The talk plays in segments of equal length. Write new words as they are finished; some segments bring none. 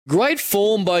Great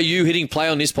form by you hitting play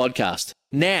on this podcast.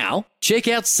 Now, check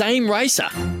out Same Racer,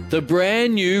 the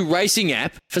brand new racing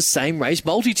app for same race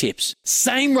multi-tips.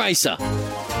 Same Racer.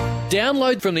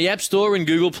 Download from the App Store and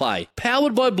Google Play.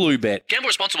 Powered by Bluebet. Gamble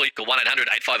responsibly. Call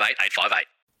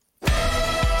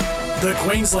 1-800-858-858. The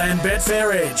Queensland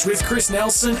Betfair Edge with Chris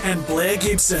Nelson and Blair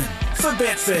Gibson. For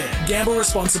Betfair, gamble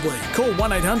responsibly. Call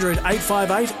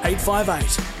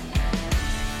 1-800-858-858.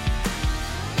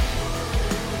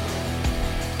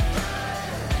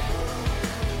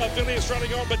 Villiers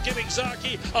running on but giving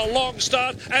Zaki a long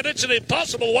start, and it's an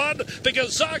impossible one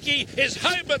because Zaki is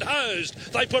home and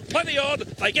hosed. They put plenty on,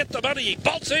 they get the money, he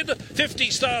bolts in,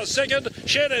 50 Stars second,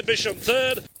 Shared Ambition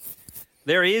third.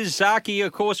 There he is, Zaki,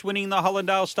 of course, winning the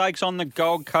Hollandale Stakes on the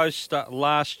Gold Coast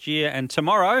last year, and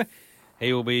tomorrow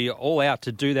he will be all out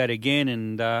to do that again,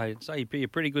 and it'd be a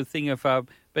pretty good thing of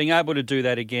being able to do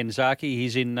that again, Zaki.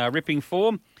 He's in ripping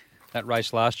form. That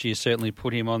race last year certainly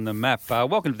put him on the map.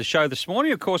 Welcome to the show this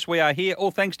morning. Of course, we are here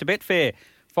all thanks to Betfair.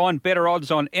 Find better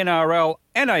odds on NRL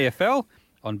and AFL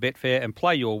on Betfair and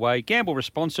play your way. Gamble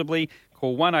responsibly.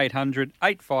 Call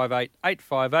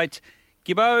 1-800-858-858.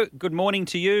 Gibbo, good morning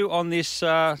to you on this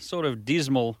sort of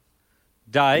dismal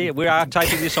day. We are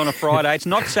taping this on a Friday. It's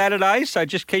not Saturday, so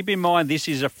just keep in mind this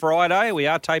is a Friday. We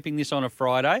are taping this on a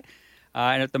Friday.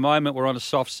 And at the moment, we're on a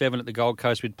soft 7 at the Gold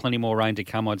Coast with plenty more rain to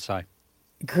come, I'd say.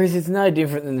 Chris, it's no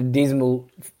different than the dismal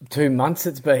 2 months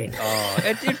it's been.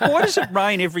 Why does it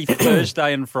rain every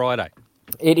Thursday and Friday?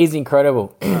 It is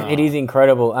incredible. It is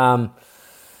incredible.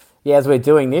 As we're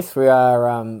doing this, we are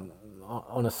on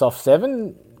a soft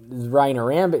 7. There's rain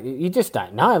around, but you just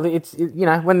don't know. It's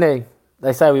when they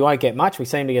say we won't get much, we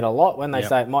seem to get a lot. When they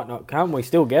say it might not come, we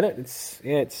still get it.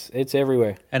 It's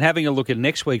everywhere. And having a look at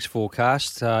next week's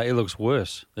forecast, it looks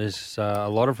worse. There's a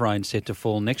lot of rain set to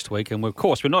fall next week, and of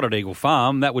course we're not at Eagle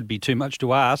Farm. That would be too much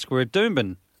to ask. We're at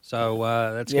Doomben, so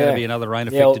that's going to be another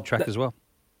rain-affected track as well.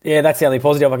 Yeah, that's the only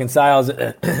positive I can say. I was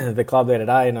at the club there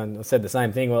today, and I said the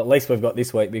same thing. Well, at least we've got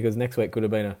this week, because next week could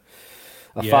have been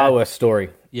a far worse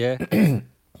story. Yeah.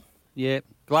 Yeah,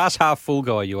 glass half full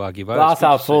guy you are, Gibbo. Glass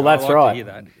half full, that's right. To hear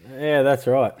that. Yeah, that's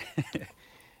right.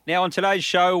 Now, on today's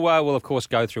show, we'll, of course,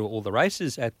 go through all the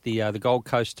races at the Gold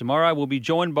Coast tomorrow. We'll be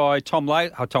joined by Tom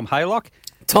Haylock.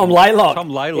 Tom Laylock.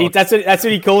 Tom Laylock. That's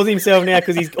what he calls himself now,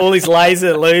 because he's all his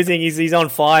laser losing. He's on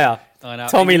fire. I know.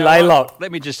 Tommy Laylock.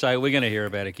 Let me just say, we're going to hear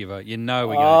about it, Gibbo. You know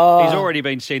we're going to. He's already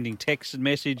been sending text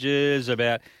messages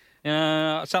about...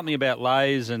 something about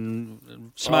lays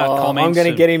and smart comments. I'm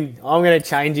going to get him. I'm going to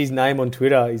change his name on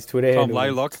Twitter. His Twitter Tom handle.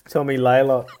 Laylock. Tommy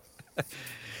Laylock.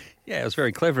 Yeah, it was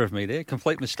very clever of me there.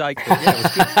 Complete mistake, but yeah, it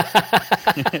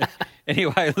was good.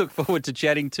 Anyway, look forward to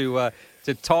chatting to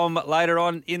Tom later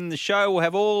on in the show. We'll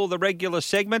have all the regular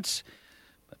segments.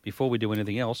 But before we do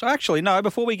anything else,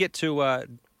 before we get to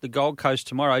the Gold Coast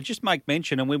tomorrow, just make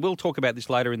mention, and we will talk about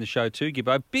this later in the show too,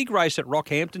 Gibbo. Big race at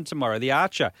Rockhampton tomorrow, the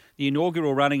Archer, the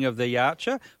inaugural running of the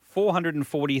Archer,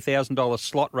 $440,000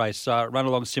 slot race, run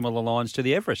along similar lines to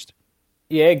the Everest.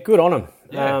 Yeah, good on them.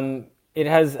 Yeah. It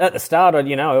has, at the start,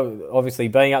 obviously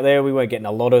being up there, we weren't getting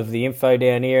a lot of the info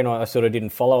down here, and I sort of didn't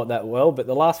follow it that well, but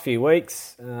the last few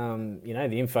weeks, the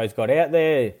info's got out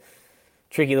there.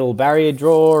 Tricky little barrier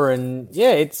draw, and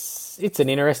it's an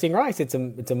interesting race.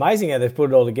 It's amazing how they've put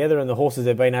it all together and the horses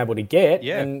they've been able to get.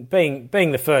 Yeah. And being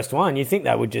the first one, you'd think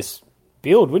they would just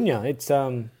build, wouldn't you? It's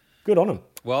good on them.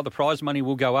 Well, the prize money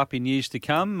will go up in years to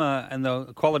come, and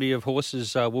the quality of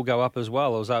horses will go up as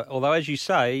well. Although, as you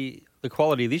say, the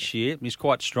quality this year is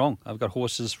quite strong. I've got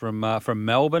horses from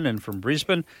Melbourne and from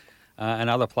Brisbane. And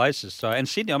other places. And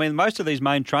Sydney, I mean, most of these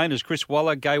main trainers, Chris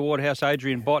Waller, Gai Waterhouse,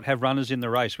 Adrian Bott, have runners in the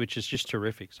race, which is just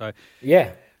terrific. So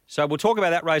we'll talk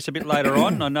about that race a bit later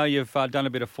on. I know you've done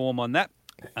a bit of form on that.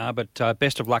 But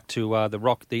best of luck to I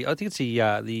think it's the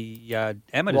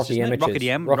amateurs, isn't it?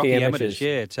 Rocky Amateurs,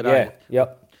 today. Yeah,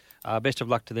 yep. Best of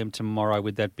luck to them tomorrow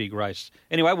with that big race.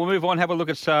 Anyway, we'll move on, have a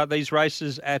look at these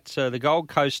races at the Gold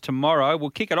Coast tomorrow. We'll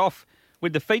kick it off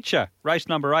with the feature, race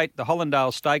number 8, the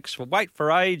Hollandale Stakes for weight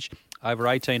for age, over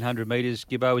 1,800 metres.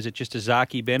 Gibbo, is it just a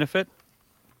Zaki benefit?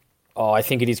 Oh, I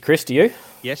think it is, Chris. Do you?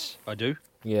 Yes, I do.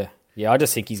 Yeah. I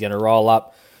just think he's going to roll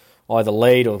up, either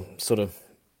lead or sort of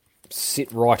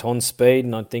sit right on speed,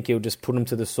 and I think he'll just put him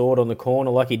to the sword on the corner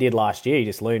like he did last year. He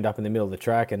just loomed up in the middle of the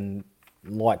track and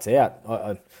lights out.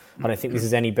 I don't think this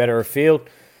is any better a field.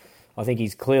 I think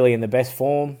he's clearly in the best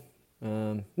form.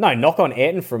 No knock on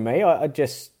Ayrton from me. I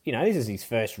just, this is his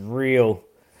first real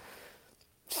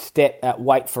step at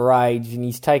weight for age, and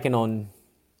he's taken on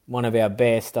one of our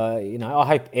best. I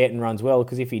hope Ayrton runs well,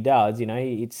 because if he does,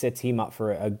 it sets him up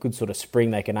for a good sort of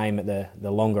spring. They can aim at the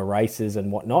longer races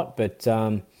and whatnot. But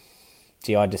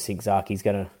I just think Zaki's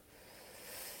going to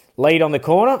lead on the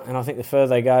corner, and I think the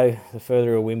further they go, the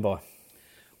further he'll win by.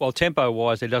 Well,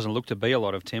 tempo-wise, there doesn't look to be a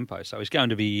lot of tempo, so he's going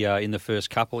to be in the first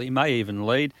couple. He may even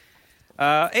lead.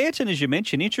 Ayrton, as you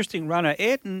mentioned, interesting runner.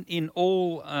 Ayrton, in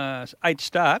all 8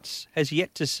 starts, has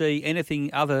yet to see anything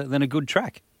other than a good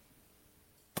track.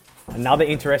 Another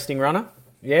interesting runner.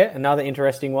 Yeah, another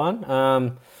interesting one.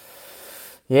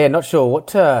 Not sure what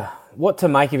to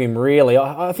make of him, really.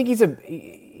 I think he's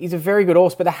a very good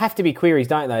horse, but there have to be queries,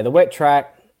 don't they? The wet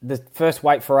track, the first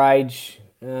weight for age...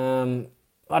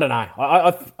 I don't know.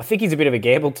 I think he's a bit of a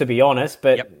gamble, to be honest,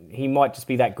 but he might just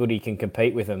be that good he can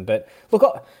compete with them. But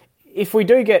look, if we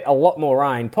do get a lot more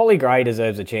rain, Polly Gray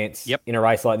deserves a chance in a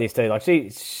race like this too. Like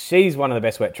she's one of the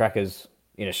best wet trackers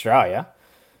in Australia,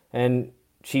 and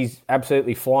she's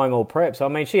absolutely flying all prep. So I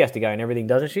mean, she has to go in everything,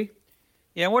 doesn't she?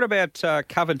 Yeah. What about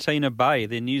Coventina Bay,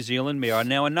 the New Zealand mare?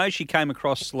 Now I know she came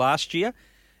across last year.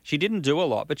 She didn't do a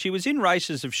lot, but she was in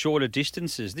races of shorter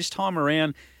distances. This time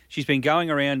around, she's been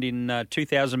going around in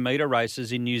 2,000-metre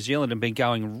races in New Zealand and been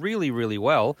going really, really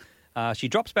well. She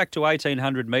drops back to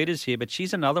 1,800 metres here, but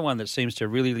she's another one that seems to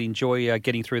really enjoy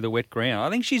getting through the wet ground.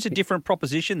 I think she's a different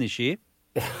proposition this year.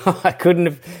 I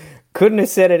couldn't have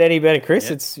said it any better, Chris.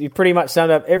 Yep. You pretty much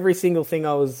summed up every single thing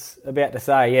I was about to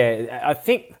say. Yeah, I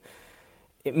think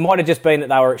it might have just been that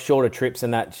they were at shorter trips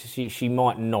and that she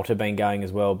might not have been going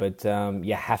as well, but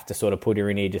you have to sort of put her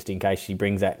in here just in case she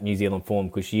brings that New Zealand form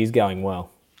because she is going well.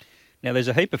 Now, there's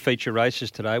a heap of feature races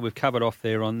today. We've covered off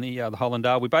there on the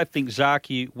Hollandale. We both think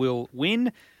Zaki will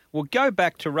win. We'll go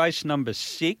back to race number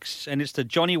 6, and it's the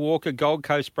Johnny Walker Gold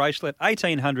Coast Bracelet.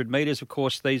 1,800 metres, of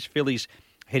course, these fillies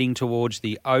heading towards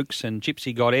the Oaks and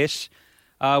Gypsy Goddess.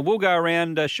 We'll go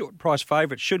around short price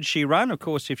favourite. Should she run? Of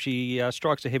course, if she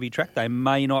strikes a heavy track, they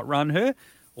may not run her,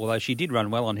 although she did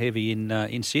run well on heavy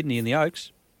in Sydney in the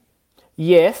Oaks.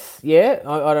 Yes, yeah.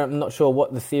 I'm not sure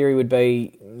what the theory would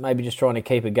be. Maybe just trying to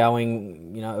keep it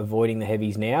going, avoiding the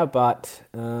heavies now. But,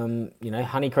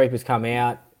 Honey Creeper's come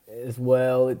out as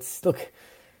well. It's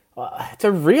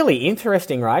a really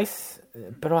interesting race,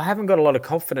 but I haven't got a lot of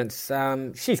confidence.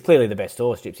 She's clearly the best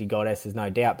horse, Gypsy Goddess, there's no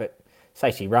doubt. But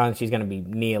say she runs, she's going to be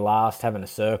near last, having a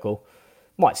circle.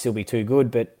 Might still be too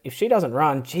good, but if she doesn't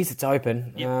run, geez, it's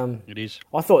open. It is.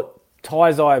 I thought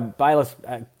Tyzai Bayliss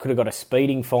could have got a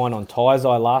speeding fine on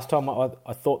Tyzai last time.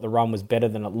 I thought the run was better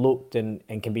than it looked and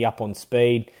can be up on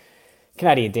speed.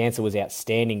 Canadian Dancer was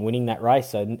outstanding winning that race,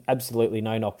 so absolutely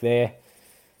no knock there.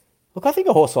 Look, I think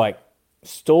a horse like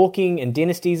Stalking and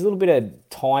Dynasty's a little bit of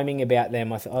timing about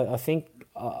them. I think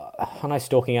I know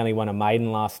Stalking only won a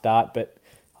maiden last start, but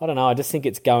I don't know. I just think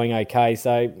it's going okay.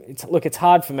 So it's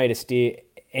hard for me to steer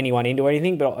anyone into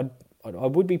anything, but I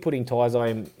would be putting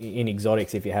Tyzai in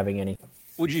exotics if you're having any.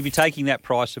 Would you be taking that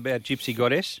price about Gypsy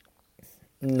Goddess?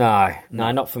 No,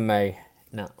 not for me.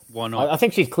 No. Why not? I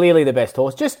think she's clearly the best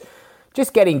horse.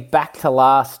 Just getting back to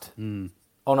last on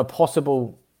a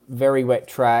possible very wet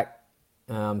track,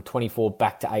 24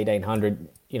 back to 1,800.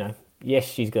 Yes,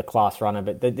 she's a class runner,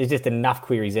 but there's just enough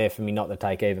queries there for me not to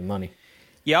take even money.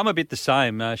 Yeah, I'm a bit the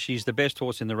same. She's the best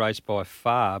horse in the race by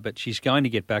far, but she's going to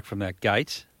get back from that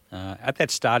gate. At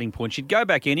that starting point, she'd go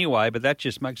back anyway, but that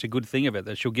just makes a good thing of it,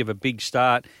 that she'll give a big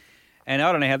start. And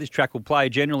I don't know how this track will play.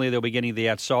 Generally, they'll be getting the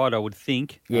outside, I would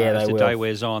think, as the day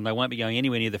wears on. They won't be going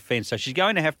anywhere near the fence. So she's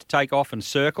going to have to take off and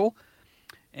circle.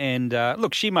 And,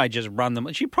 look, she may just run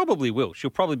them. She probably will.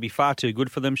 She'll probably be far too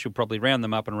good for them. She'll probably round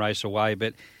them up and race away.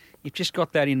 But you've just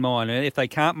got that in mind. And if they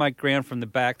can't make ground from the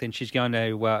back, then she's going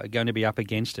to be up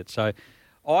against it. So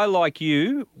I, like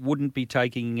you, wouldn't be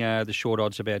taking the short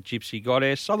odds about Gypsy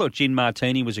Goddess. I thought Gin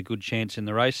Martini was a good chance in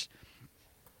the race.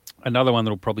 Another one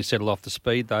that'll probably settle off the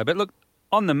speed, though. But look,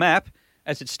 on the map,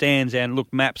 as it stands, and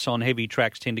look, maps on heavy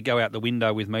tracks tend to go out the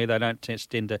window with me. They don't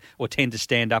tend to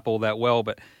stand up all that well.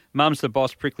 But Mum's the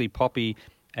Boss, Prickly Poppy,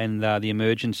 and the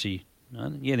Emergency.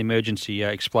 The Emergency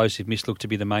Explosive Miss look to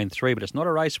be the main three, but it's not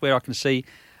a race where I can see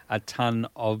a ton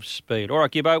of speed. All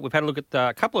right, Gibbo, we've had a look at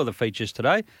a couple of the features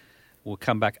today. We'll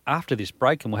come back after this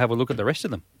break and we'll have a look at the rest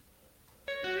of them.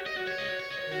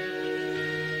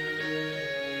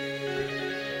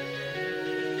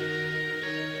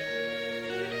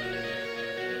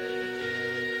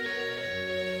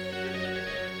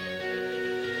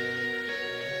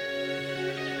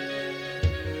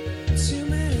 Too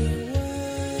many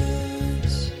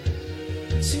words,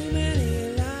 too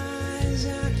many lies,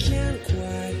 I can't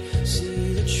quite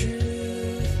see the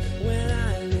truth when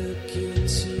I look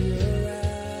into your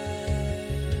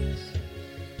eyes.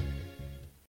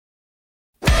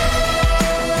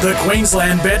 The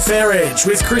Queensland Betfair Edge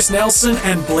with Chris Nelson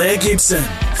and Blair Gibson.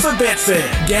 For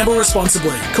Betfair, gamble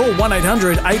responsibly. Call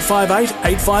 1-800 858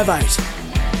 858.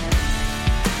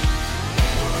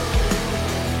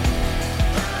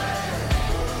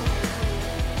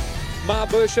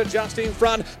 Marbusha just in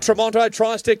front. Tremonto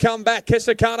tries to come back.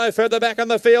 Kisicano further back on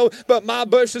the field, but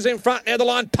Marbusha's in front near the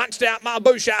line. Punched out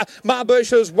Marbusha.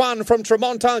 Marbusha's won from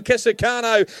Tremonto and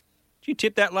Kisicano. Did you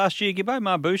tip that last year, Gibbo,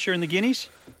 Marbusha and the Guineas?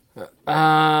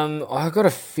 I got a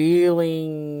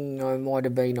feeling I might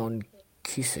have been on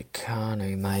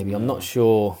Kisicano, maybe. I'm not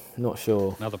sure.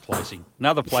 Another placing for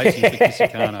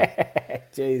Kisicano.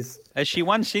 Jeez. Has she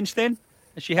won since then?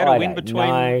 Has she had a win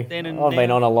between then and I've now?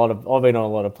 been on a lot of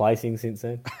placings since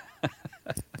then.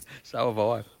 So have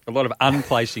I. A lot of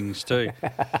unplacings too.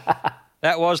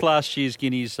 That was last year's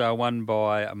Guineas won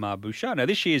by Marbusha. Now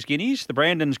this year's Guineas, the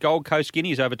Brandon's Gold Coast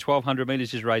Guineas over 1,200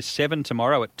 metres is race 7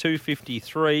 tomorrow at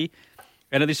 2:53.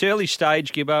 And at this early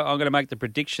stage, Gibbo, I'm going to make the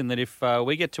prediction that if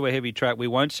we get to a heavy track, we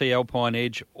won't see Alpine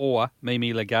Edge or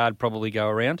Mimi Lagarde probably go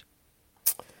around.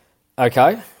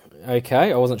 Okay.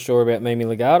 I wasn't sure about Mimi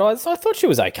Lagarde. I thought she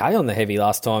was okay on the heavy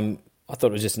last time. I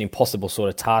thought it was just an impossible sort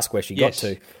of task where she got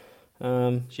to.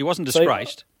 She wasn't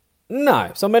disgraced.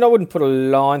 No. So, I mean, I wouldn't put a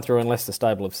line through unless the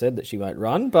stable have said that she won't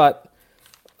run. But,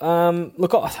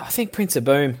 look, I think Prince of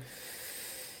Boom,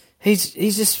 he's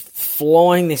just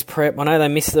flying this prep. I know they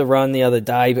missed the run the other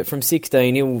day, but from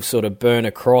 16 he'll sort of burn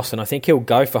across, and I think he'll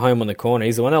go for home on the corner.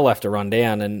 He's the one they'll have to run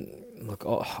down. And, look,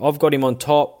 I've got him on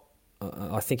top.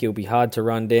 I think he'll be hard to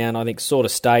run down. I think Sort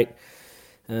of State.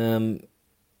 We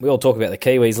all talk about the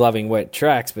Kiwis loving wet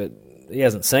tracks, but he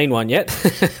hasn't seen one yet.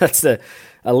 That's a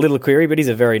little query, but he's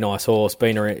a very nice horse.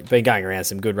 Been going around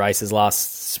some good races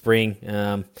last spring.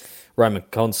 Roman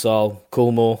Console,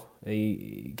 Coolmore,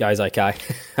 he goes okay.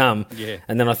 And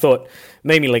then I thought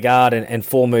Mimi Lagarde and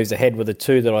 4 Moves Ahead were the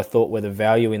two that I thought were the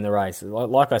value in the race.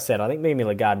 Like I said, I think Mimi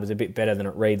Lagarde was a bit better than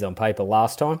it reads on paper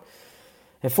last time.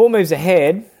 And 4 Moves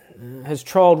Ahead has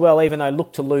trialled well, even though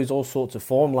looked to lose all sorts of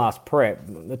form last prep.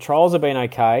 The trials have been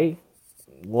okay.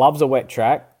 Loves a wet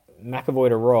track. McAvoy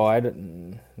to ride.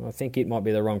 I think it might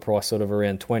be the wrong price, sort of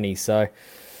around 20. So,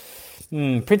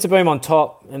 Prince of Boom on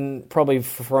top, and probably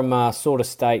from Sort of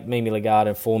State, Mimi Lagarde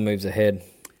and 4 Moves Ahead.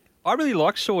 I really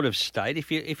like Sort of State.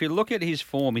 If you look at his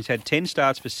form, he's had 10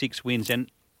 starts for 6 wins, and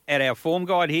at our form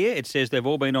guide here, it says they've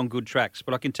all been on good tracks.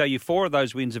 But I can tell you 4 of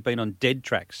those wins have been on dead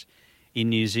tracks in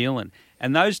New Zealand.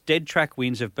 And those dead track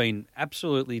wins have been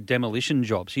absolutely demolition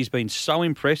jobs. He's been so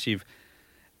impressive.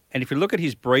 And if you look at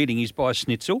his breeding, he's by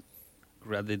Schnitzel.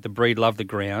 The breed love the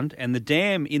ground. And the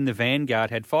Dam in the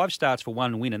Vanguard had 5 starts for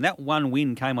 1 win. And that 1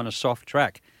 win came on a soft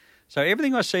track. So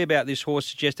everything I see about this horse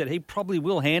suggests that he probably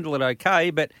will handle it okay.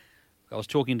 But I was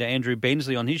talking to Andrew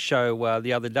Bensley on his show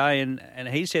the other day, and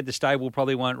he said the stable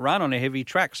probably won't run on a heavy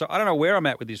track. So I don't know where I'm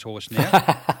at with this horse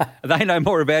now. They know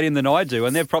more about him than I do,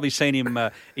 and they've probably seen him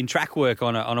in track work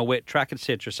on a wet track,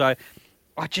 etc. So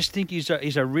I just think he's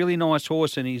a really nice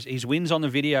horse, and his wins on the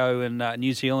video in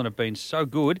New Zealand have been so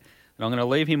good. And I'm going to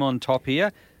leave him on top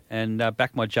here and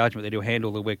back my judgment that he'll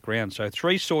handle the wet ground. So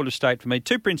 3 Sort of State for me,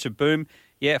 2 Prince of Boom.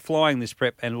 Yeah, flying this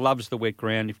prep and loves the wet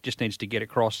ground. He just needs to get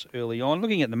across early on.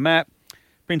 Looking at the map,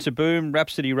 Prince of Boom,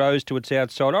 Rhapsody Rose to its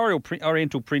outside,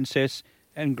 Oriental Princess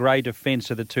and Grey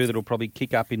Defence are the 2 that will probably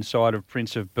kick up inside of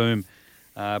Prince of Boom.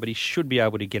 But he should be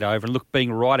able to get over. And look,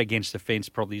 being right against the fence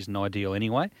probably isn't ideal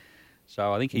anyway.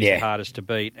 So I think he's the hardest to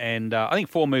beat. And I think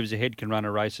 4 Moves Ahead can run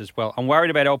a race as well. I'm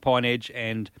worried about Alpine Edge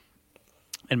and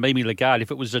Mimi Lagarde.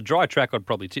 If it was a dry track, I'd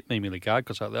probably tip Mimi Lagarde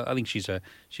because I think she's a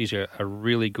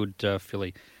really good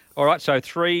filly. All right, so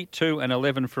 3, 2 and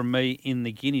 11 from me in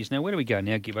the Guineas. Now, where do we go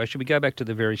now, Gibbo? Should we go back to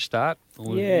the very start?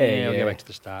 We'll go back to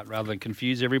the start rather than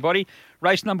confuse everybody.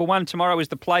 Race number 1 tomorrow is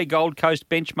the Play Gold Coast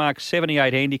Benchmark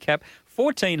 78 handicap,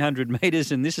 1,400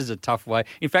 metres, and this is a tough way.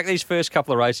 In fact, these first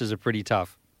couple of races are pretty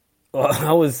tough.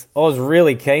 I was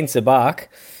really keen, Sabak.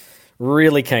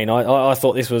 Really keen. I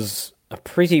thought this was a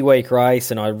pretty weak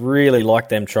race, and I really liked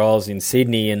them trials in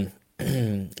Sydney, and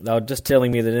they were just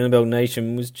telling me that Annabelle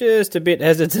Neesham was just a bit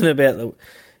hesitant about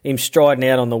him striding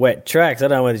out on the wet tracks. I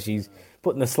don't know whether she's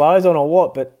putting the slows on or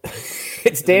what, but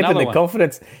it's dampened the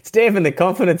confidence. It's dampened the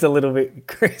confidence a little bit,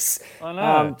 Chris. I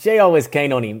know. I was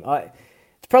keen on him.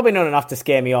 It's probably not enough to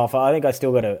scare me off. I think I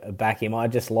still got to back him. I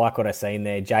just like what I've seen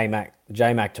there.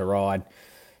 J-Mac to ride.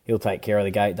 He'll take care of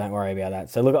the gate. Don't worry about that.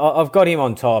 So, look, I've got him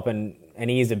on top, and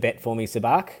he is a bet for me,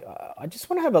 Sabak. I just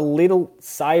want to have a little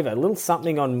savour, a little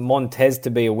something on Montez to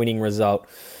be a winning result.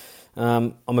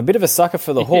 I'm a bit of a sucker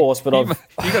for the horse, but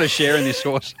You've got a share in this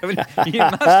horse. You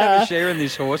must have a share in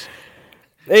this horse.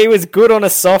 He was good on a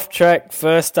soft track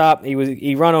first up.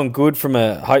 He run on good from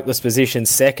a hopeless position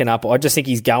second up. I just think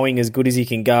he's going as good as he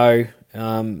can go.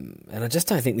 And I just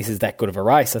don't think this is that good of a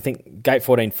race. I think Gate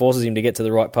 14 forces him to get to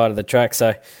the right part of the track.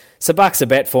 So Sabak's a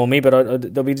bet for me, but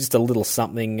there'll be just a little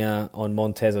something on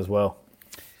Montez as well.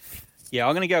 Yeah,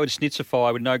 I'm going to go with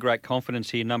Schnitzify with no great confidence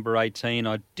here, number 18.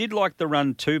 I did like the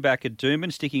run 2 back at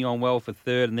Doomben, sticking on well for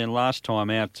third, and then last time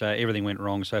out, everything went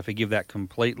wrong, so forgive that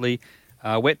completely.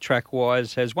 Wet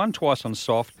track-wise, has won twice on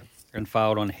soft and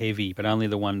failed on heavy, but only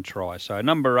the one try. So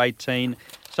number 18,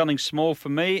 something small for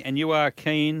me, and you are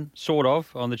keen, sort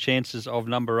of, on the chances of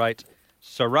number 8,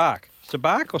 Sabak.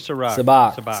 Sabak or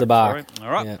Sabak? Sabak. Sorry. All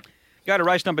right. Yeah. Go to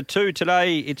race number 2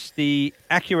 today. It's the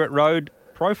Accurate Road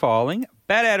Profiling.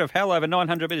 Bat out of hell over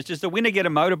 900 metres. Does the winner get a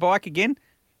motorbike again?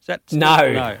 Is that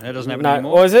No, that doesn't happen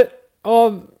anymore. Or is it?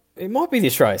 Oh, it might be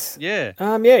this race. Yeah.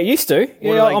 Yeah, it used to. Or do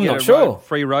Yeah, they I'm get not a sure.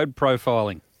 free road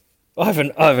profiling. I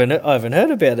haven't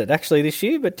heard about it actually this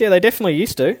year, but yeah, they definitely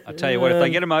used to. I tell you what, if they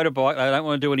get a motorbike, they don't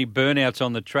want to do any burnouts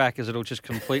on the track, as it'll just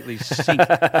completely sink.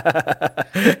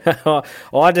 I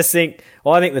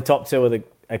think the top two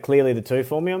are clearly the two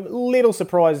for me. I'm a little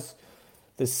surprised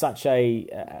there's such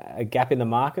a gap in the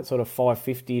market, sort of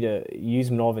 550 to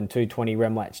Yuzmanov and 220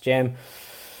 Remlatch Gem.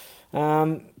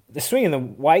 The swing in the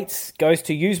weights goes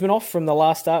to Yuzmanov from the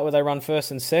last start where they run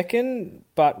first and second,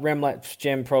 but Remlatch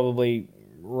Gem probably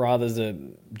rather's a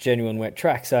genuine wet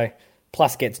track, so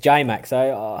plus gets J-Mac.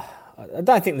 So I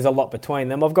don't think there's a lot between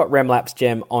them. I've got Remlatch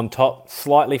Gem on top,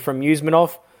 slightly from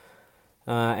Yuzmanov,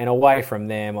 and away from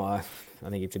them, I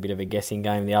think it's a bit of a guessing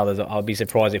game. The others, I'll be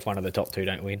surprised if one of the top two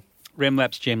don't win.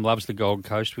 Remlapse Gem loves the Gold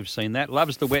Coast. We've seen that.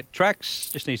 Loves the wet tracks.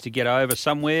 Just needs to get over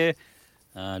somewhere.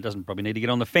 Doesn't probably need to get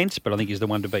on the fence, but I think he's the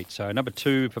one to beat. So number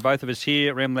 2 for both of us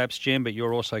here, Remlapse Gem, but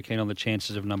you're also keen on the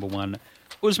chances of number 1,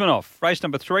 Usmanov. Race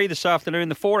number 3 this afternoon,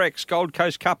 the 4X Gold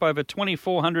Coast Cup over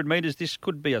 2,400 metres. This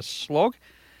could be a slog.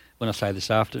 When I say this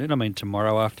afternoon, I mean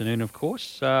tomorrow afternoon, of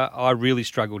course. I really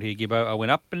struggled here, Gibbo. I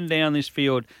went up and down this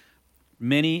field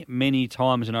many, many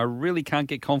times, and I really can't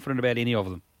get confident about any of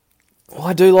them. Well,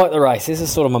 I do like the race. This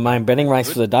is sort of my main betting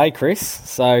race for the day, Chris.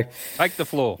 So take the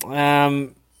floor.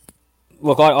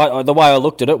 Look, I the way I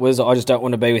looked at it was I just don't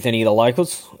want to be with any of the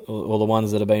locals or the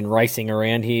ones that have been racing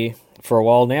around here for a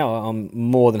while now. I'm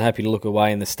more than happy to look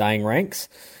away in the staying ranks.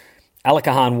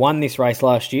 Alakahan won this race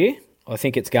last year. I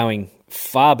think it's going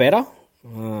far better. I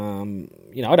don't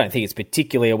think it's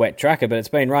particularly a wet tracker, but it's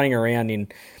been running around in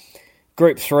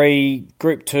Group 3,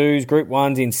 Group 2s, Group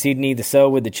 1s in Sydney, the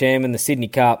Selwood, the Chairman, the Sydney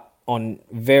Cup on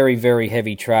very, very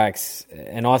heavy tracks.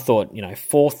 And I thought,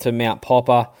 4th to Mount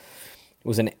Popper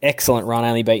was an excellent run,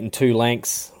 only beaten 2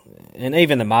 lengths. And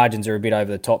even the margins are a bit over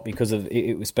the top because of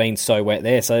it was being so wet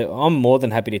there. So I'm more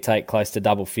than happy to take close to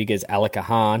double figures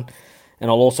Alakahan. And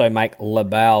I'll also make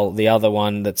Labal the other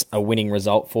one that's a winning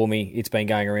result for me. It's been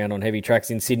going around on heavy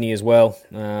tracks in Sydney as well,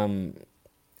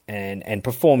 and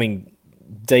performing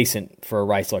decent for a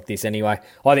race like this anyway.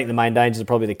 I think the main dangers are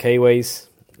probably the Kiwis,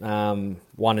 1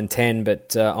 and 10,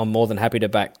 but I'm more than happy to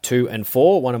back 2 and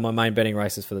 4, one of my main betting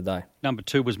races for the day. Number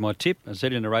 2 was my tip. I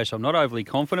said in the race I'm not overly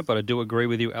confident, but I do agree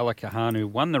with you. Alakahan, who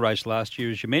won the race last year,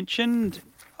 as you mentioned,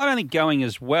 I don't think going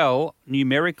as well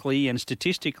numerically and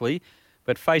statistically,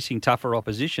 but facing tougher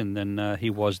opposition than he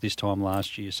was this time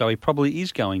last year. So he probably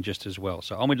is going just as well.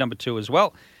 So I'm with number 2 as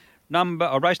well.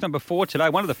 Race number 4 today,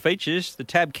 one of the features, the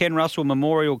Tab Ken Russell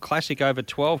Memorial Classic over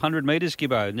 1,200 metres,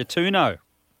 Gibbo. Natuno.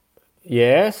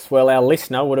 Yes, well, our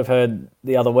listener would have heard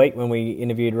the other week when we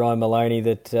interviewed Ryan Maloney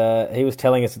that he was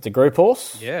telling us it's a group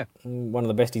horse. Yeah. One of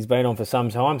the best he's been on for some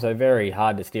time, so very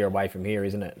hard to steer away from here,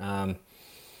 isn't it?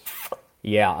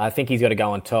 I think he's got to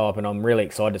go on top, and I'm really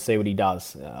excited to see what he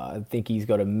does. I think he's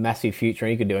got a massive future,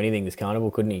 and he could do anything this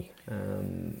carnival, couldn't he?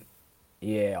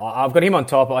 I've got him on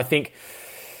top. I think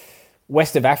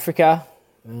West of Africa,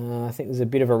 I think there's a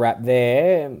bit of a wrap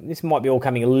there. This might be all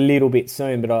coming a little bit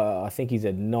soon, but I think he's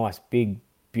a nice, big,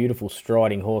 beautiful,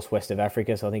 striding horse West of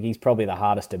Africa, so I think he's probably the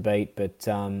hardest to beat. But,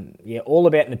 all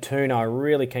about Natuno.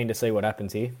 Really keen to see what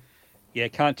happens here. Yeah,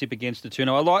 can't tip against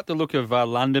Natuno. I like the look of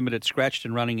London, but it's scratched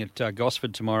and running at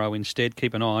Gosford tomorrow instead.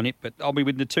 Keep an eye on it, but I'll be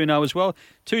with Natuno as well.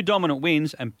 2 dominant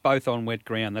wins and both on wet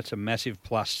ground. That's a massive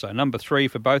plus. So number 3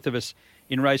 for both of us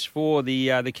in race 4,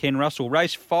 the Ken Russell.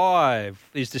 Race 5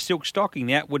 is the Silk Stocking,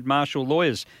 the Atwood Marshall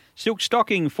Lawyers. Silk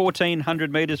Stocking,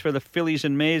 1,400 metres for the fillies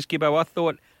and mares. Gibbo, I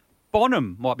thought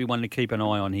Bonham might be one to keep an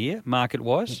eye on here,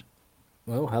 market-wise.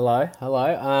 Well, hello.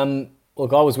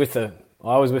 Look, I was with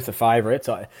the favourites.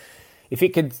 If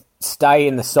it could stay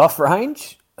in the soft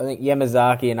range, I think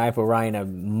Yamazaki and April Rain are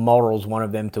morals one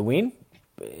of them to win.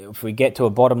 If we get to a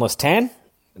bottomless 10,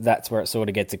 that's where it sort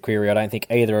of gets a query. I don't think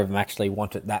either of them actually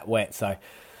want it that wet. So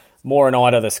more an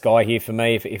eye to the sky here for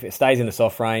me. If it stays in the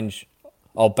soft range,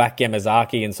 I'll back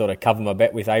Yamazaki and sort of cover my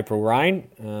bet with April Rain.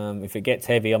 If it gets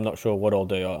heavy, I'm not sure what I'll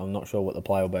do. I'm not sure what the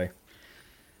play will be.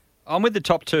 I'm with the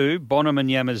top two. Bonham and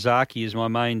Yamazaki is my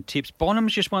main tips.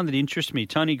 Bonham's just one that interests me.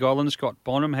 Tony Gollan, Scott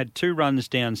Bonham, had 2 runs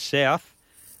down south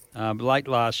late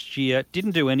last year.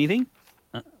 Didn't do anything.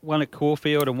 One at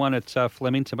Caulfield and one at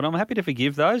Flemington. But I'm happy to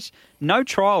forgive those. No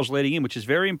trials leading in, which is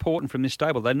very important from this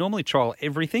stable. They normally trial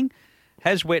everything.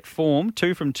 Has wet form,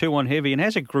 2 from 2 on heavy, and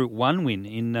has a Group 1 win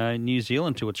in New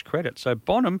Zealand to its credit. So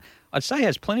Bonham, I'd say,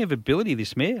 has plenty of ability,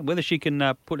 this mare. Whether she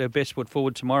can put her best foot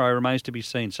forward tomorrow remains to be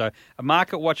seen. So a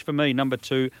market watch for me, number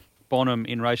 2, Bonham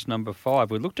in race number 5.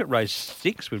 We looked at race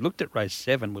 6, we've looked at race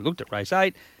 7, we looked at race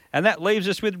 8, and that leaves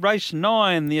us with race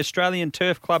 9, the Australian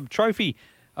Turf Club Trophy.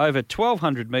 Over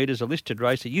 1,200 metres, a listed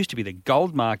race. It used to be the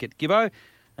Gold Market, Gibbo.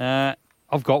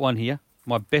 I've got one here.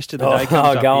 My best of the day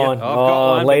comes up. Go on. I've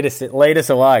got one. Lead us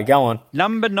away. Go on.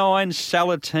 Number 9,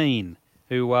 Salatine,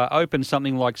 who opened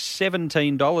something like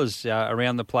 $17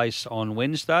 around the place on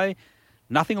Wednesday.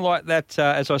 Nothing like that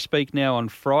as I speak now on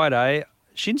Friday.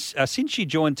 Since she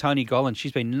joined Tony Gollan,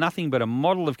 she's been nothing but a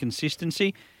model of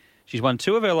consistency. She's won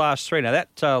 2 of her last 3. Now,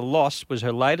 that loss was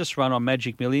her latest run on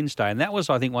Magic Millions Day, and that was,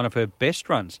 I think, one of her best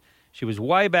runs. She was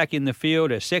way back in the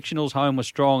field. Her sectionals home was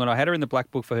strong, and I had her in the black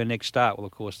book for her next start. Well,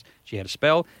 of course, she had a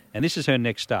spell, and this is her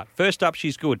next start. First up,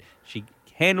 she's good. She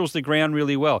handles the ground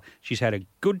really well. She's had a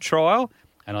good trial,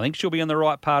 and I think she'll be on the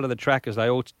right part of the track as they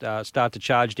all start to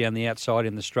charge down the outside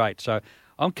in the straight. So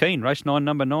I'm keen. Race 9,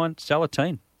 number 9,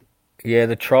 Salatine. Yeah,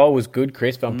 the trial was good,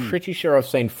 Chris, but I'm pretty sure I've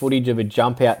seen footage of a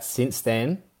jump out since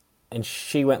then, and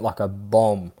she went like a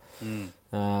bomb.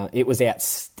 It was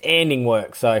outstanding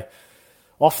work. So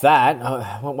off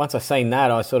that, once I seen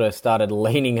that, I sort of started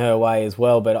leaning her way as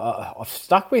well. But I've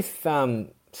stuck with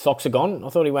Soxagon. I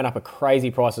thought he went up a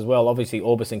crazy price as well. Obviously,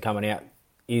 Orbison coming out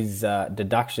is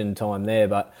deduction time there.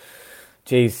 But,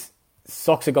 geez,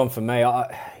 Soxagon for me,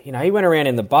 he went around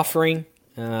in the buffering.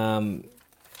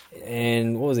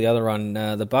 And what was the other run?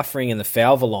 The buffering and the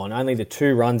Falvalon, only the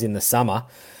 2 runs in the summer.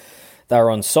 They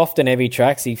were on soft and heavy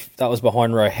tracks. That was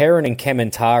behind Roheron and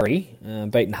Kementari,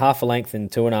 beaten half a length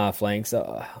and 2.5 lengths.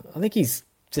 I think he's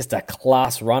just a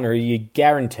class runner. You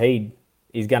guaranteed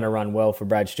he's going to run well for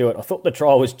Brad Stewart. I thought the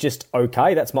trial was just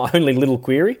okay. That's my only little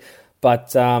query.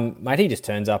 But, mate, he just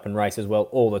turns up and races well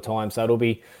all the time. So it'll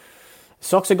be...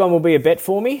 Soxagon will be a bet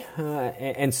for me,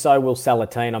 and so will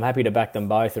Salatine. I'm happy to back them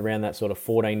both around that sort of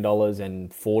 $14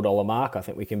 and $4 mark. I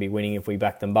think we can be winning if we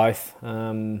back them both.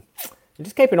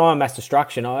 Just keep an eye on Mass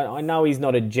Destruction. I know he's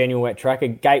not a genuine wet tracker.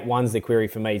 Gate 1's the query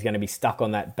for me. He's going to be stuck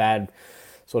on that bad,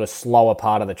 sort of slower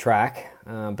part of the track.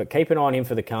 But keep an eye on him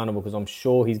for the carnival because I'm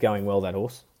sure he's going well, that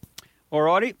horse.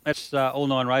 Alrighty, that's all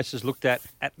 9 races looked at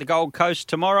the Gold Coast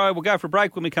tomorrow. We'll go for a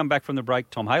break. When we come back from the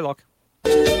break, Tom Haylock.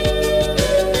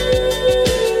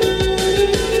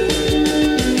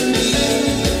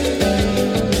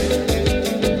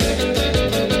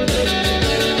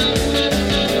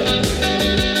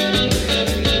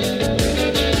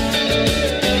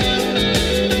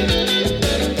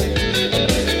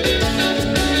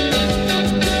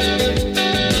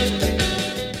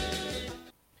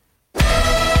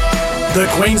 The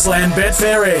Queensland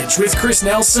Betfair Edge with Chris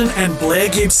Nelson and Blair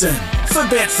Gibson. For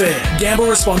Betfair, gamble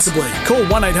responsibly. Call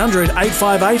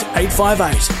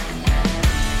 1-800-858-858.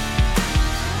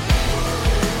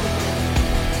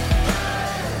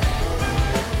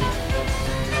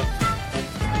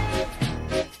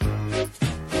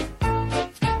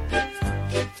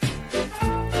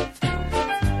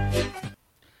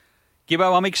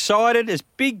 Gibbo, I'm excited, as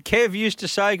Big Kev used to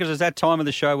say, because it's that time of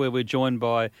the show where we're joined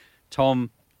by Tom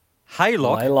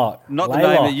Haylock. Not the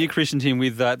name that you christened him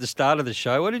with at the start of the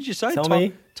show. What did you say?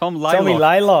 Tommy. Tom Laylock. Tommy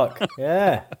Laylock,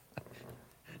 yeah.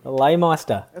 The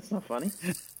Laymeister. That's not funny.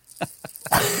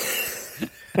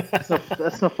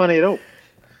 that's not funny at all.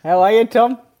 How are you,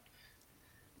 Tom?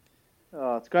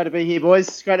 Oh, it's great to be here, boys.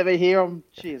 It's great to be here. I'm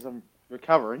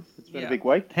recovering. It's been a big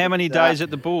week. How many days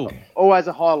at the Bull? Always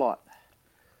a highlight.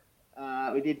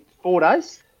 We did 4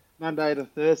 days, Monday to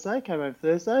Thursday. Came home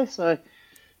Thursday, so...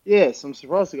 Yes, I'm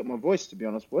surprised I got my voice, to be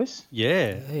honest, boys.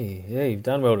 Yeah. Hey, yeah, you've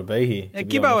done well to be here. Now,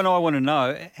 Gibbo and I want to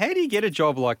know, how do you get a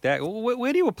job like that?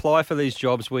 Where do you apply for these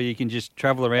jobs where you can just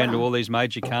travel around to all these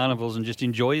major carnivals and just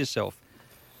enjoy yourself?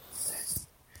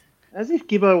 As if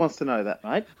Gibbo wants to know that,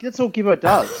 mate. That's all Gibbo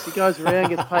does. He goes around,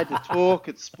 gets paid to talk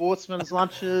at sportsmen's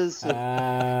lunches.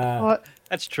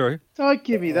 That's true. Don't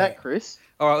give me that, Chris.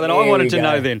 All right, then I wanted to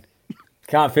know then.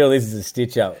 Can't feel this is a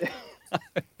stitch-up.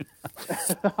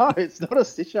 Oh, it's not a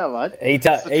stitch-up, mate. He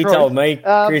It's the told truth.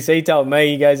 me, Chris, he told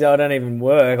me, he goes, I don't even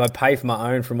work. I pay for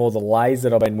my own from all the lays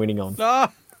that I've been winning on. Oh,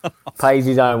 Pays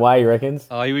his own way, he reckons.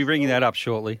 he'll be bringing that up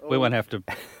shortly. We won't have to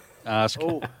ask.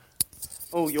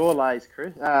 Oh, your lays,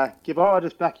 Chris. Gibbo, I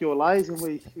just back your lays and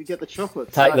we get the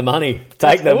chocolate. Take the money.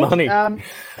 Take the money.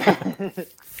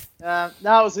 No, it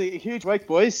was a huge week,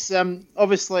 boys.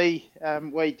 Obviously,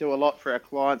 we do a lot for our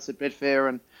clients at Betfair,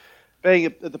 and being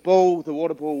at the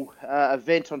Water Ball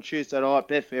event on Tuesday night,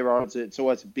 Betfair odds, it's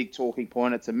always a big talking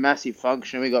point. It's a massive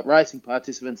function. We've got racing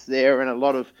participants there and a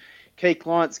lot of key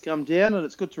clients come down, and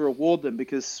it's good to reward them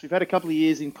because we've had a couple of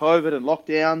years in COVID and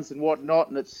lockdowns and whatnot,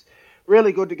 and it's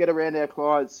really good to get around our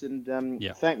clients and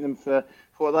thank them for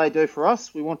what they do for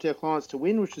us. We want our clients to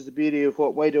win, which is the beauty of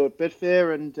what we do at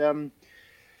Betfair, and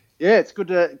it's good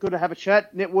to have a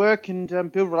chat, network,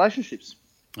 and build relationships.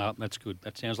 Oh, that's good.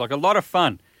 That sounds like a lot of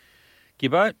fun.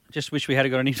 Gibbo, just wish we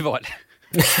had got an invite.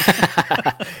 You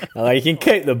can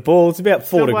keep the ball. It's about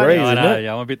 4 degrees, I isn't know, it?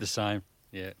 yeah, I'm a bit the same.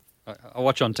 Yeah, I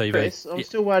watch on TV. Chris, I'm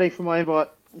still waiting for my invite.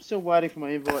 To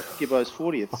Gibbo's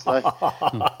 40th. So.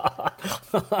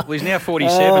 Well, he's now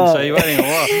 47, so you're waiting a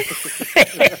while.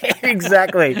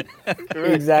 Exactly.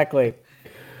 Exactly.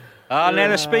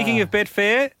 Now, speaking of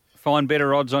Betfair, find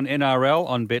better odds on NRL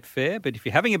on Betfair. But if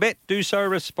you're having a bet, do so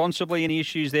responsibly. Any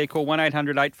issues there, call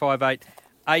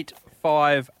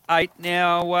 1-800-858-858.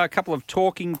 Now, a couple of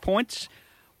talking points.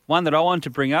 One that I want to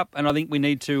bring up, and I think we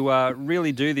need to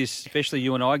really do this, especially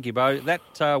you and I, Gibbo,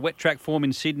 that wet track form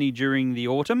in Sydney during the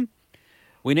autumn.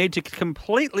 We need to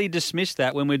completely dismiss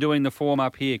that when we're doing the form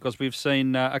up here, because we've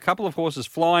seen a couple of horses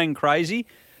flying crazy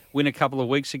win a couple of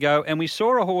weeks ago, and we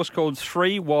saw a horse called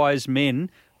Three Wise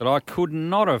Men that I could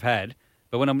not have had,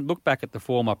 but when I look back at the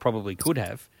form, I probably could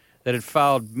have, that had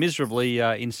failed miserably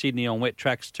in Sydney on wet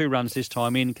tracks, 2 runs this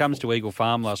time in, comes to Eagle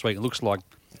Farm last week. It looks like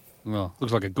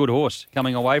a good horse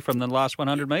coming away from the last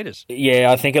 100 metres.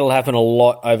 Yeah, I think it'll happen a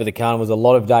lot over the carnivals. A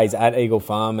lot of days at Eagle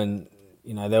Farm, and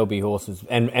there'll be horses,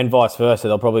 and vice versa.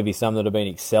 There'll probably be some that have been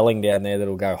excelling down there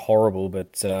that'll go horrible.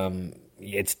 But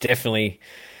it's definitely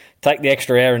take the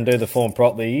extra hour and do the form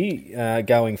properly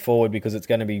going forward, because it's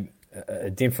going to be a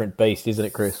different beast, isn't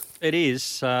it, Chris? It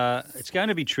is. It's going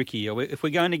to be tricky. If we're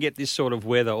going to get this sort of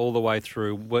weather all the way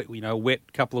through,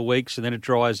 wet couple of weeks and then it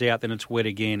dries out, then it's wet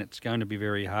again, it's going to be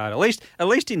very hard. At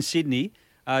least in Sydney,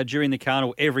 during the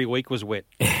carnival, every week was wet.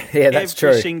 Yeah, that's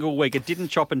true. Every single week. It didn't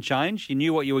chop and change. You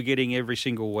knew what you were getting every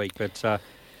single week. But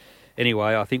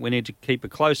anyway, I think we need to keep a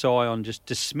close eye on just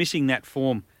dismissing that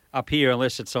form up here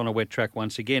unless it's on a wet track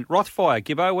once again. Rothfire,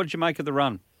 Gibbo, what did you make of the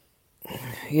run?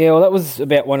 Yeah, well, that was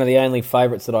about one of the only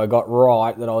favourites that I got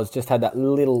right, that I was just had that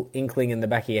little inkling in the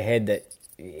back of your head that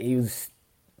it was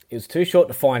too short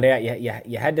to find out.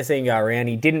 You had to see him go around.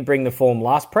 He didn't bring the form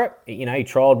last prep. He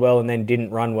trialled well and then didn't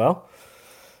run well.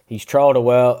 He's trialled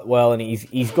well, and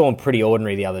he's gone pretty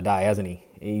ordinary the other day, hasn't he?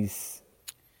 He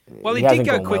did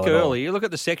go quick early. You look at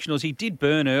the sectionals, he did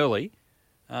burn early.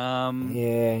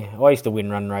 Yeah, I used to win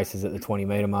run races at the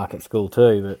 20-metre mark at school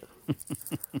too, but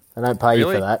they don't pay you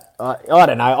for that. I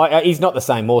don't know. He's not the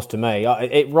same horse to me.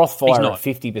 Rothfire at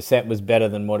 50% was better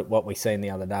than what we seen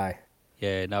the other day.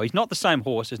 Yeah, no, he's not the same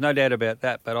horse. There's no doubt about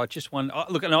that. But I just want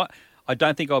look. I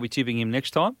don't think I'll be tipping him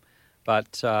next time.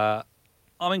 But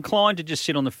I'm inclined to just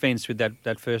sit on the fence with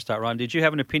that first start run. Did you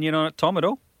have an opinion on it, Tom, at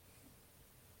all?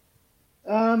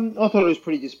 I thought it was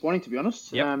pretty disappointing, to be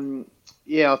honest. Yep.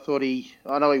 I thought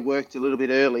I know he worked a little bit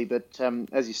early, but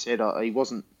as you said, he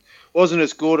wasn't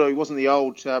as good, or he wasn't the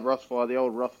old Rothfire. The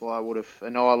old Rothfire would have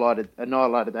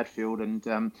annihilated that field.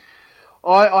 And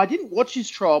I didn't watch his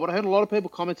trial, but I heard a lot of people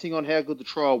commenting on how good the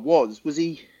trial was. Was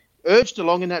he urged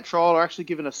along in that trial, or actually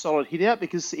given a solid hit out?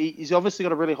 Because he's obviously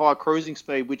got a really high cruising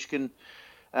speed, which can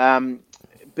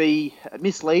be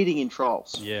misleading in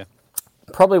trials. Yeah.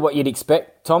 Probably what you'd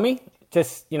expect, Tommy.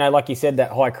 Just, like you said,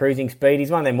 that high cruising speed. He's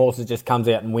one of them horses that just comes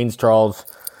out and wins trials.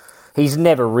 He's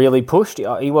never really pushed.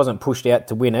 He wasn't pushed out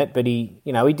to win it, but he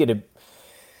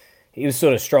was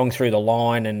sort of strong through the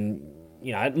line, and,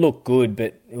 it looked good,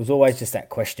 but it was always just that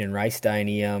question race day, and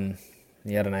he,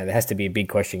 I don't know, there has to be a big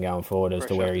question going forward as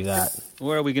to where he's at.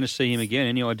 Where are we going to see him again?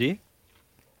 Any idea?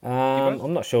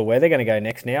 I'm not sure where they're going to go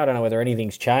next now. I don't know whether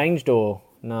anything's changed or...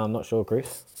 No, I'm not sure,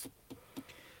 Chris.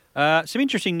 Some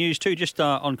interesting news too, just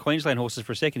on Queensland horses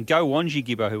for a second. Go Wanji,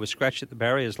 Gibbo, who was scratched at the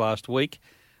barriers last week,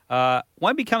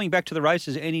 won't be coming back to the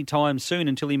races anytime soon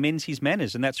until he mends his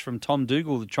manners, and that's from Tom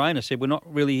Dougal, the trainer. Said we're not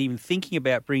really even thinking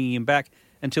about bringing him back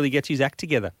until he gets his act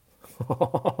together.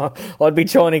 I'd be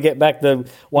trying to get back the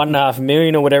 $1.5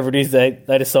 million or whatever it is they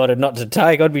decided not to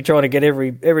take. I'd be trying to get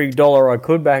every dollar I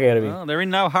could back out of him. Well, they're in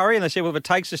no hurry, and they said, well, if it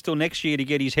takes us till next year to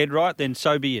get his head right, then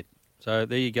so be it. So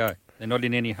there you go. They're not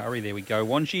in any hurry. There we go.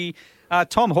 Wanji.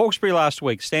 Tom, Hawkesbury last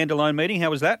week, standalone meeting. How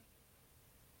was that?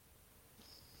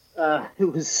 It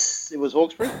was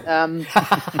Hawkesbury.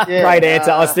 Great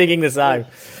answer. I was thinking the same.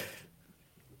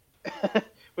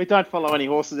 We don't follow any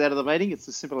horses out of the meeting. It's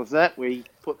as simple as that. We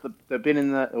put the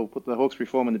bin put the Hawkesbury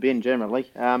form in the bin generally.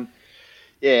 I'm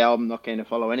not going to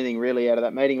follow anything really out of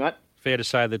that meeting, mate. Fair to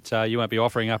say that you won't be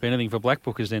offering up anything for Black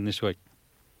Bookers then this week.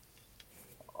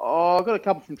 Oh, I've got a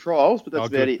couple from trials, but that's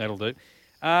about it. That'll do.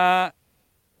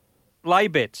 Lay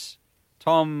bets.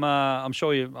 Tom, I'm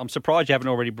surprised you haven't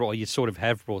already brought. You sort of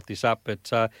have brought this up,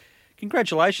 but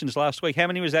congratulations last week. How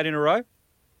many was that in a row?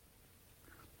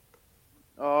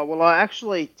 Oh well, I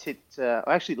actually tipped. I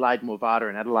actually laid Morvada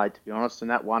in Adelaide, to be honest,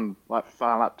 and that one like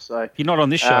far up. So you're not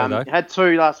on this show though. Had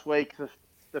two last week.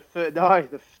 The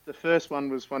first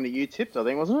one was one that you tipped, I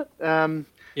think, wasn't it?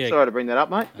 Yeah. Sorry to bring that up,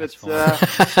 mate. That's fine.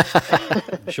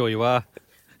 I'm sure you are.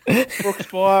 Brooks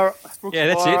Spire. Yeah,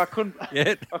 that's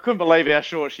it. I couldn't believe how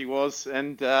short she was,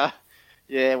 and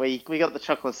we got the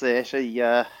chocolates there.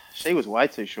 She was way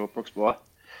too short, Brooks Spire.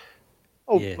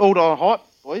 All on hype,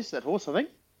 boys. That horse, I think.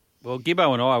 Well,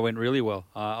 Gibbo and I went really well.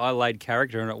 I laid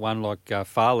character and it won like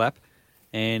Far Lap.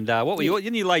 And what were you?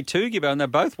 Didn't you lay two, Gibbo, and they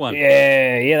both won?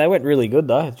 Yeah, they went really good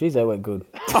though. Jeez, they went good.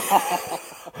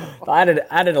 I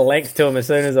added a length to them as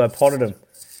soon as I potted them.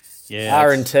 Yeah,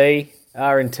 R&T.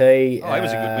 Oh, it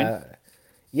was a good win.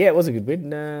 Yeah, it was a good win.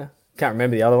 Can't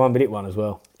remember the other one, but it won as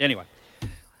well. Anyway,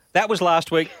 that was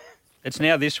last week. It's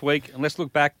now this week. And let's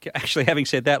look back. Actually, having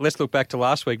said that, let's look back to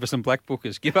last week for some Black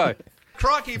Bookers. Gibbo.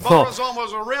 Crikey, Borazon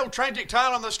was a real tragic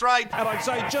tale on the straight. And I'd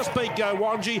say just beat Go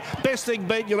Wanji. Best thing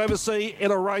beat you'll ever see in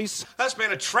a race. That's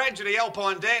been a tragedy,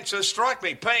 Alpine Dancer. Strike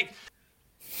me pink.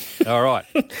 All right.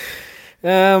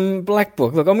 Black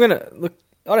Book. Look, I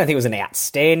don't think it was an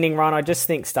outstanding run. I just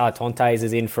think Star Tontes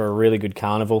is in for a really good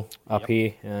carnival up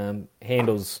here.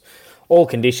 Handles all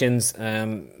conditions.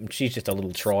 She's just a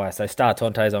little trier. So Star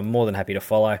Tontes, I'm more than happy to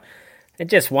follow. It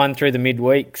just won through the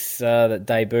midweeks that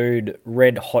debuted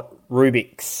Red Hot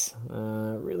Rubik's.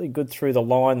 Really good through the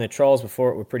line. The trials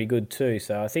before it were pretty good too.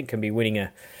 So I think can be winning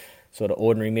a sort of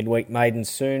ordinary midweek maiden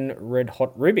soon. Red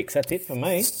Hot Rubik's. That's it for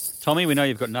me. Tommy, we know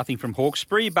you've got nothing from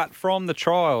Hawkesbury, but from the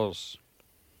trials.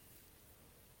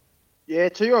 Yeah,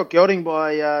 2-year-old gelding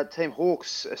by Team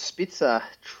Hawks, Spitzer,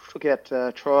 took out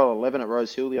trial 11 at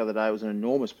Rose Hill the other day. It was an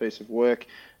enormous piece of work.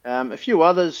 A few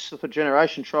others for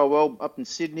Generation trial well up in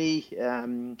Sydney.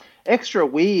 Extra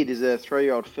Weird is a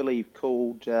 3-year-old filly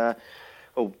called by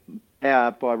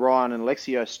Ryan and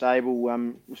Alexio stable.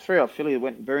 3-year-old filly that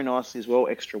went very nicely as well.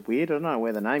 Extra Weird. I don't know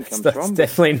where the name comes from. It's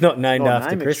definitely not named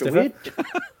after Christopher.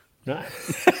 No.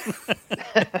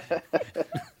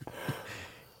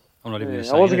 I'm not even going to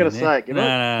say I wasn't going to say it. No,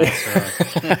 that's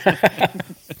all right.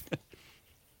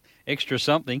 Extra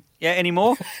something. Yeah, any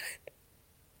more?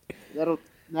 That'll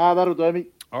do me.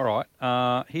 All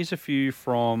right. Here's a few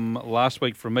from last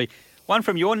week from me. One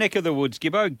from your neck of the woods,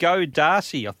 Gibbo. Go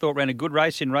Darcy. I thought ran a good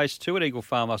race in race 2 at Eagle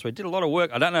Farm last week. Did a lot of work.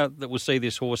 I don't know that we'll see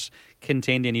this horse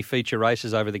contend any feature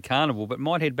races over the carnival, but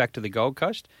might head back to the Gold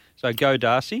Coast. So Go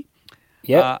Darcy.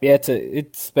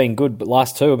 It's been good, but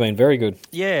last 2 have been very good.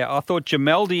 Yeah, I thought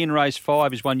Jameldi in race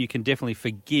 5 is one you can definitely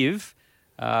forgive.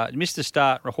 Mr.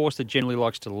 Start, a horse that generally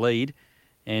likes to lead.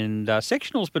 And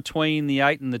sectionals between the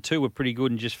 8 and the 2 were pretty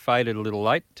good and just faded a little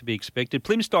late, to be expected.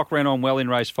 Plimstock ran on well in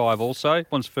race 5 also.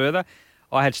 Once further,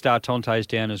 I had Star Tontes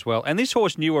down as well. And this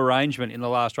horse, new arrangement in the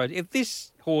last race. If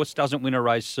this horse doesn't win a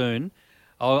race soon,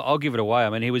 I'll give it away.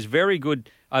 I mean, he was very good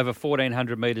over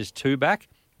 1,400 metres 2 back,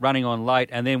 running on late.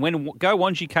 And then when Go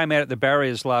Wanji came out at the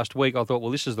barriers last week, I thought,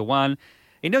 well, this is the one.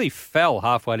 He nearly fell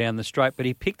halfway down the straight, but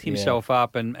he picked himself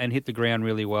up and hit the ground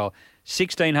really well.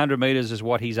 1,600 metres is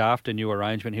what he's after, new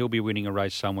arrangement. He'll be winning a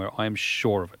race somewhere. I am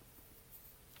sure of it.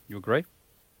 You agree?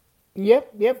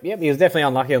 Yep. He was definitely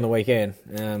unlucky on the weekend.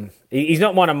 He's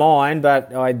not one of mine,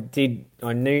 but I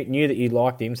knew that you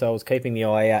liked him, so I was keeping the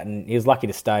eye out, and he was lucky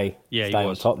to stay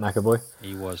on top, McAvoy.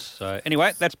 He was. So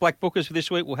anyway, that's Black Bookers for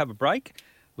this week. We'll have a break.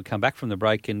 We'll come back from the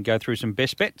break and go through some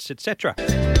best bets, etc.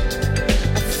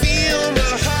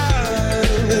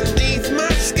 Beneath my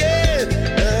skin,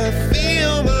 I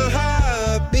feel my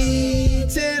heart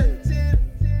beating.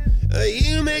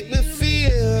 You make me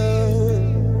feel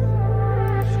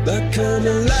like I'm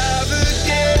alive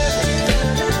again.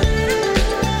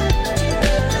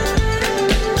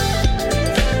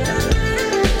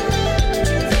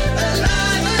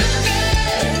 Alive again.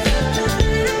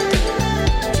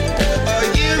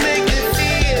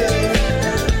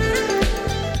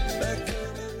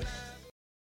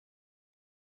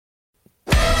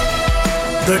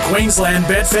 The Queensland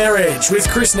Betfair Edge with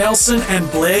Chris Nelson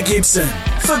and Blair Gibson.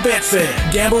 For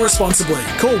Betfair, gamble responsibly.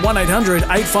 Call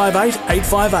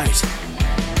 1-800-858-858.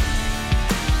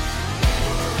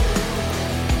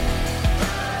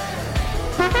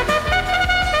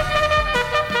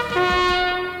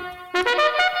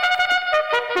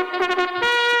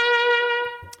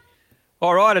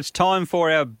 All right, it's time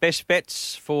for our best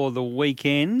bets for the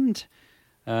weekend.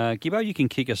 Gibbo, you can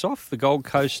kick us off. The Gold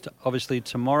Coast, obviously,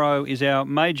 tomorrow is our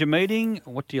major meeting.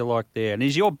 What do you like there? And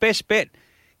is your best bet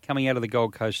coming out of the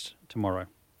Gold Coast tomorrow?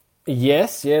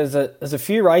 Yes, there's a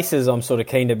few races I'm sort of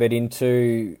keen to bet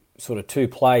into, sort of two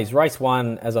plays. Race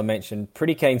 1, as I mentioned,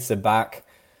 pretty keen Sabac.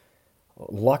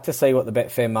 Like to see what the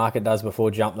Betfair market does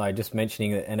before jump, though. Just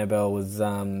mentioning that Annabelle was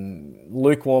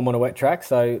lukewarm on a wet track.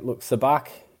 So, look, Sabac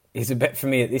is a bet for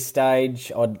me at this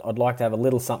stage. I'd like to have a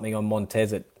little something on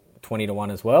Montez at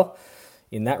 20-1 as well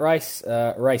in that race.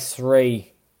 Race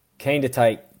 3, keen to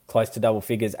take close to double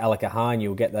figures. Alakahan,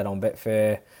 you'll get that on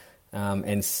Betfair.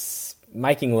 And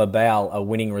making Labelle a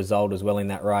winning result as well in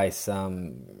that race.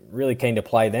 Really keen to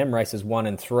play them, races 1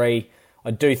 and 3.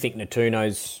 I do think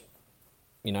Natuno's,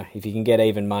 if you can get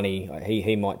even money,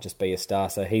 he might just be a star.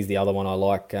 So he's the other one I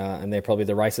like, and they're probably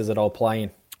the races that I'll play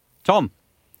in. Tom?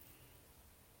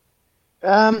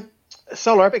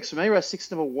 Solar Apex for me, race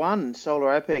 6, number 1,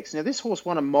 Solar Apex. Now, this horse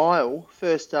won a mile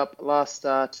first up last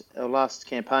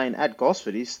campaign at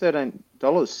Gosford. He's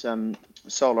 $13,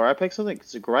 Solar Apex. I think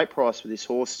it's a great price for this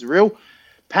horse. It's a real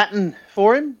pattern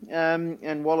for him,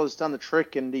 and Waller's done the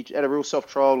trick, and he had a real soft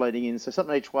trial leading in. So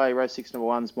something each way, race 6, number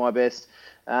 1 is my best.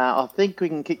 I think we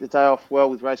can kick the day off well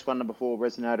with race 1, number 4,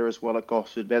 Resonator as well at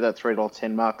Gosford. About that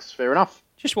 $3.10 marks. Fair enough.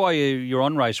 Just while you're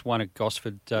on race 1 at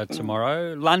Gosford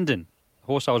tomorrow, London.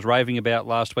 Horse I was raving about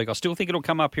last week. I still think it'll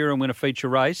come up here and win a feature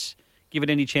race. Give it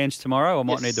any chance tomorrow, or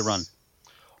might need the run?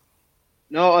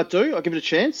 No, I do. I'll give it a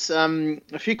chance. A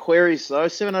few queries, though.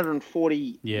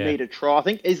 740-metre trial, I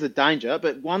think, is the danger,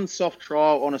 but one soft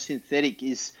trial on a synthetic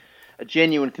is a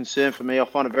genuine concern for me. I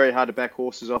find it very hard to back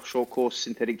horses off short course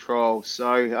synthetic trials.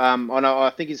 So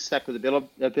I think he's stacked with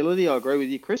ability. I agree with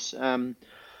you, Chris. Just want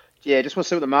to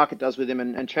see what the market does with him.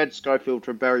 And Chad Schofield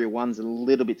from Barrier 1's a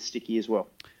little bit sticky as well.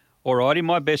 Alrighty,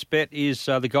 my best bet is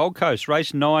the Gold Coast,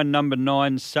 race 9, number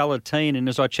 9, Salatine. And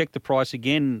as I check the price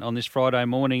again on this Friday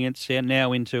morning, it's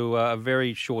now into a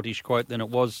very shortish quote than it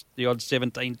was the odd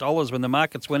 $17 when the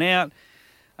markets went out.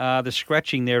 The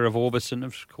scratching there of Orbison,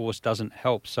 of course, doesn't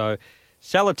help. So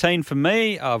Salatine for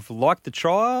me, I've liked the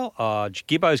trial.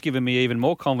 Gibbo's given me even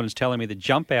more confidence, telling me the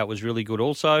jump out was really good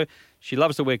also. She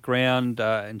loves the wet ground,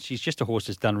 and she's just a horse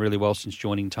that's done really well since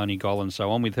joining Tony Gollan.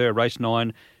 So on with her, race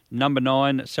 9, number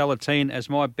 9, Salatine, as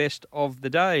my best of the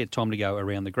day. Time to go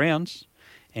around the grounds.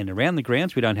 And around the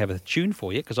grounds, we don't have a tune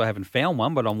for yet because I haven't found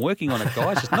one, but I'm working on it,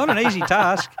 guys. It's not an easy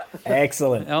task.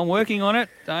 Excellent. I'm working on it.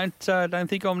 Don't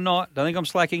think I'm not. Don't think I'm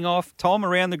slacking off. Tom,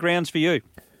 around the grounds for you.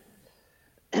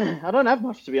 I don't have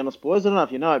much, to be honest, boys. I don't know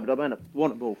if you know, but I've been at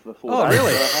Warrnambool for 4 days. Oh,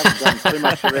 really? So I haven't done too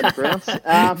much around the grounds.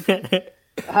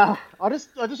 I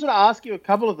just want to ask you a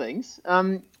couple of things.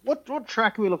 What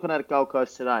track are we looking at Gold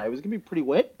Coast today? It was going to be pretty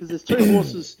wet because there's 2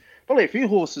 horses, probably a few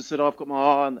horses that I've got my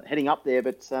eye on heading up there,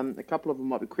 but a couple of them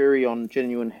might be query on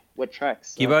genuine wet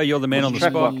tracks. Gibbo, you're the man on the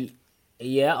spot.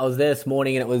 Yeah, I was there this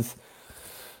morning and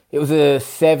it was a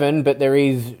 7, but there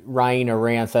is rain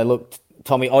around. So look,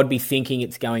 Tommy, I'd be thinking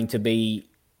it's going to be.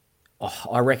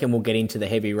 I reckon we'll get into the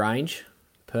heavy range,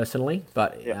 personally,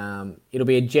 but it'll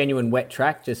be a genuine wet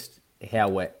track. Just how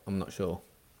wet, I'm not sure.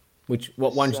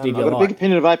 What ones did you like? I've got a big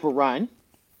opinion of April Rain.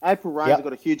 April Rain's I've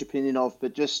got a huge opinion of,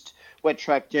 but just wet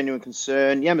track, genuine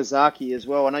concern. Yamazaki as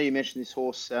well. I know you mentioned this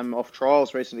horse off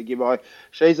trials recently, Gibbo.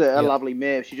 She's a lovely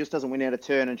mare. She just doesn't win out of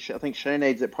turn, and I think she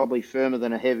needs it probably firmer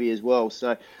than a heavy as well.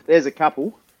 So there's a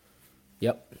couple.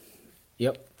 Yep.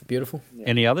 Beautiful. Yeah.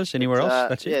 Any others? Anywhere else?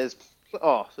 That's it? Yeah,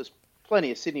 there's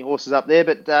plenty of Sydney horses up there,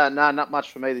 but no, not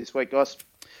much for me this week, guys.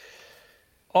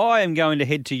 I am going to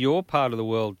head to your part of the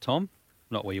world, Tom.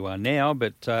 Not where you are now,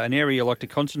 but an area you like to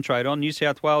concentrate on, New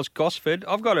South Wales, Gosford.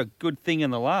 I've got a good thing in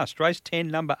the last. Race 10,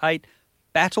 number 8,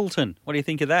 Battleton. What do you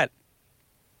think of that?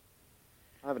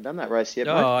 I haven't done that race yet,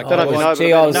 mate. I don't know if you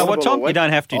know, what, Tom? You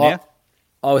don't have to now.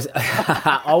 I was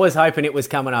hoping it was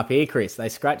coming up here, Chris. They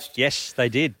scratched. Yes, they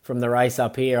did. From the race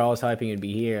up here, I was hoping it'd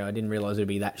be here. I didn't realise it'd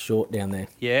be that short down there.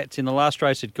 Yeah, it's in the last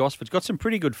race at Gosford. It's got some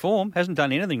pretty good form. Hasn't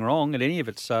done anything wrong at any of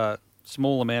its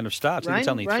small amount of starts. I think it's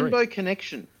only 3. Rainbow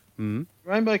Connection. Mm-hmm.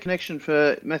 Rainbow Connection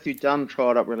for Matthew Dunn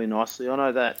tried up really nicely. I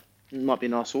know that might be a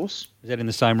nice horse. Is that in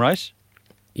the same race?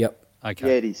 Yep. Okay.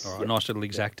 Yeah, it is. All right, nice little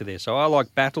exacta there. So I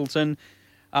like Battleton.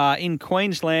 In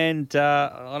Queensland,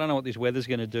 I don't know what this weather's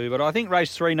going to do, but I think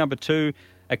race 3, number 2,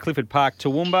 at Clifford Park.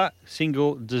 Toowoomba,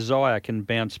 Single Desire can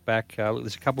bounce back.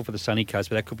 There's a couple for the sunny coast,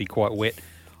 but that could be quite wet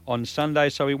on Sunday,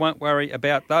 so we won't worry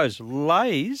about those.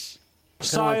 Lays.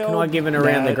 Can I give an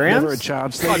around the grounds? Never a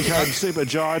chance. Then code Super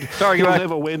Giant. Sorry, He'll Gibbo.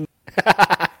 never win.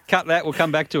 Cut that. We'll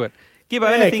come back to it.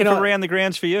 Gibbo, anything for around the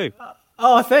grounds for you?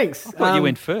 Oh, thanks. I thought you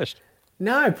went first.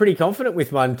 No, pretty confident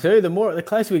with one too. The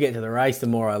closer we get to the race, the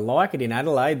more I like it. In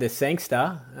Adelaide, the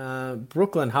Sangster,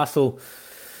 Brooklyn Hustle.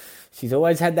 She's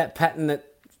always had that pattern that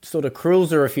sort of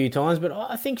cruels her a few times, but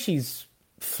I think she's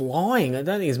flying. I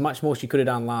don't think there's much more she could have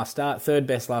done last start. Third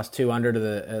best last 200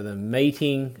 of the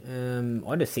meeting.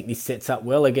 I just think this sets up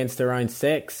well against her own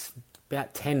sex.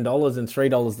 About $10 and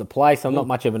 $3 the place. I'm not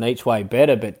much of an each way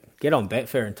better, but get on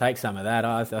Betfair and take some of that.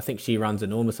 I think she runs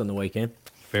enormous on the weekend.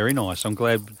 Very nice. I'm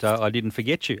glad I didn't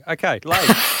forget you. Okay, Lay.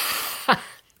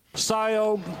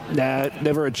 Sale. Nah,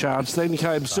 never a chance. Then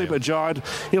came Super Giant.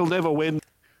 He'll never win.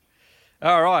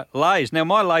 All right, Lays. Now,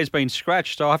 my Lay's been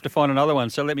scratched, so I have to find another one,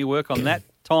 so let me work on that.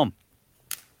 Tom.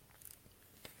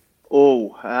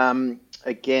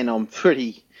 Again, I'm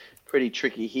pretty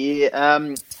tricky here.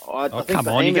 I think come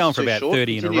on, you're going for about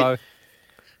 30 in a row.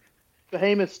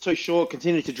 Behemoth's too short,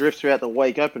 continued to drift throughout the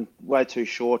week, opened way too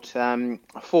short.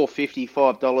 $4.50,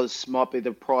 $5 might be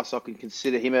the price I can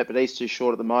consider him at, but he's too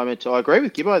short at the moment. I agree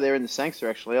with Gibbo there in the Sangster,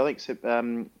 actually.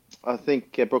 I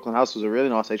think Brooklyn Hustle's a really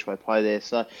nice each-way play there.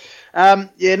 So,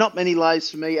 not many lays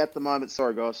for me at the moment.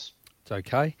 Sorry, guys. It's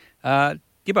okay.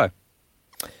 Gibbo.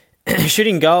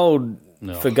 Shooting Gold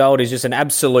for Gold is just an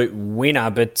absolute winner,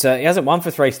 but he hasn't won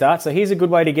for 3 starts, so here's a good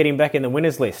way to get him back in the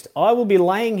winners list. I will be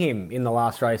laying him in the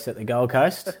last race at the Gold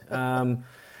Coast.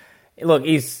 Look,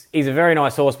 he's a very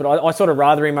nice horse, but I sort of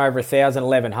rather him over 1,000,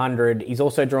 1,100. He's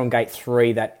also drawn gate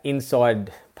 3. That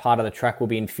inside part of the track will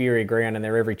be inferior ground, and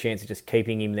there every chance of just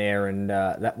keeping him there, and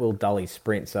that will dull his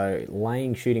sprint. So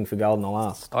laying Shooting for Gold in the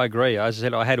last. I agree. As I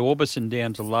said, I had Orbison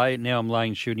down to lay. Now I'm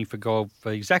laying Shooting for Gold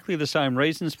for exactly the same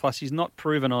reasons. Plus, he's not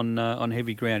proven on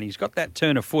heavy ground. He's got that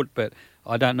turn of foot, but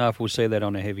I don't know if we'll see that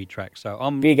on a heavy track. So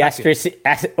I'm big asterisk.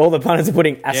 All the punters are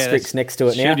putting asterisks next to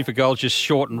it now. Shooting for Gold's just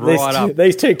shortened right up.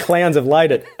 These two clowns have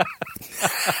laid it.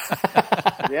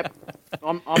 Yep.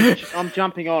 I'm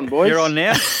jumping on, boys. You're on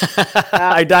now?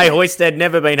 O'Day Hoisted,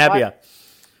 never been happier.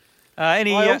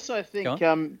 I also think,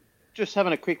 just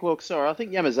having a quick look, I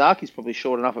think Yamazaki's probably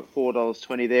short enough at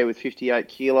 $4.20 there with 58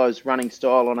 kilos running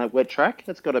style on a wet track.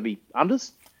 That's got to be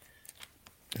unders.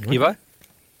 Gibbo,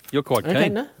 you're quite keen. Okay,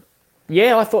 no.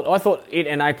 Yeah, I thought it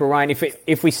and April Rain.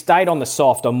 If we stayed on the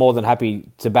soft, I'm more than happy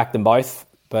to back them both.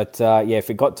 But if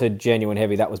it got to genuine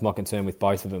heavy, that was my concern with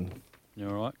both of them. All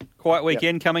right. Quiet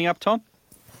weekend coming up, Tom?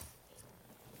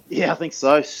 Yeah, I think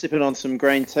so. Sipping on some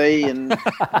green tea and that's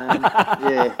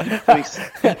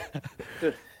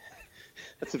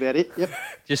about it. Yep.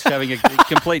 Just having a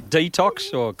complete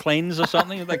detox or cleanse or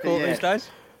something that they call it these days?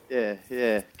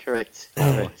 Yeah, correct.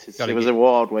 It was a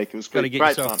wild week. It was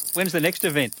great fun. When's the next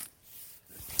event?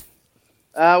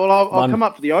 I'll come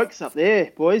up to the Oaks up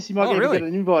there, boys. You might get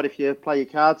an invite if you play your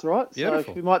cards right. Beautiful.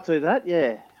 So we might do that,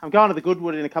 yeah. I'm going to the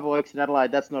Goodwood in a couple of weeks in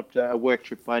Adelaide. That's not a work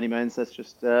trip by any means. That's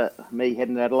just me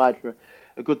heading to Adelaide for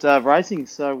a good day of racing.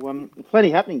 So plenty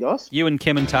happening, guys. You and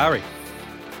Kementari.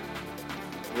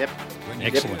 Yep.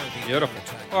 Excellent. Beautiful.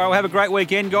 All right, well, have a great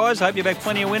weekend, guys. Hope you back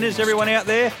plenty of winners, everyone out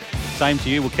there. Same to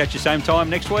you. We'll catch you same time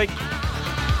next week.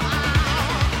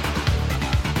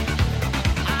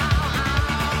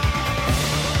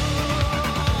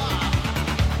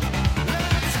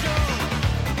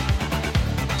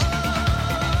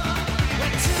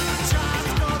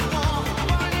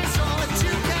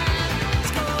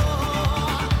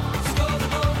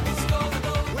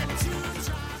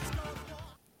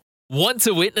 Want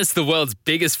to witness the world's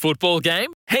biggest football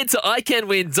game? Head to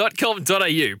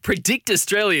iCanWin.com.au, predict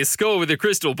Australia's score with a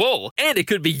crystal ball, and it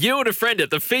could be you and a friend at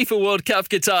the FIFA World Cup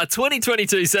Qatar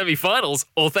 2022 semi-finals,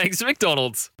 all thanks to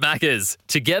McDonald's. Maccas,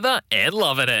 together and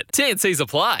loving it. TNCs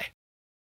apply.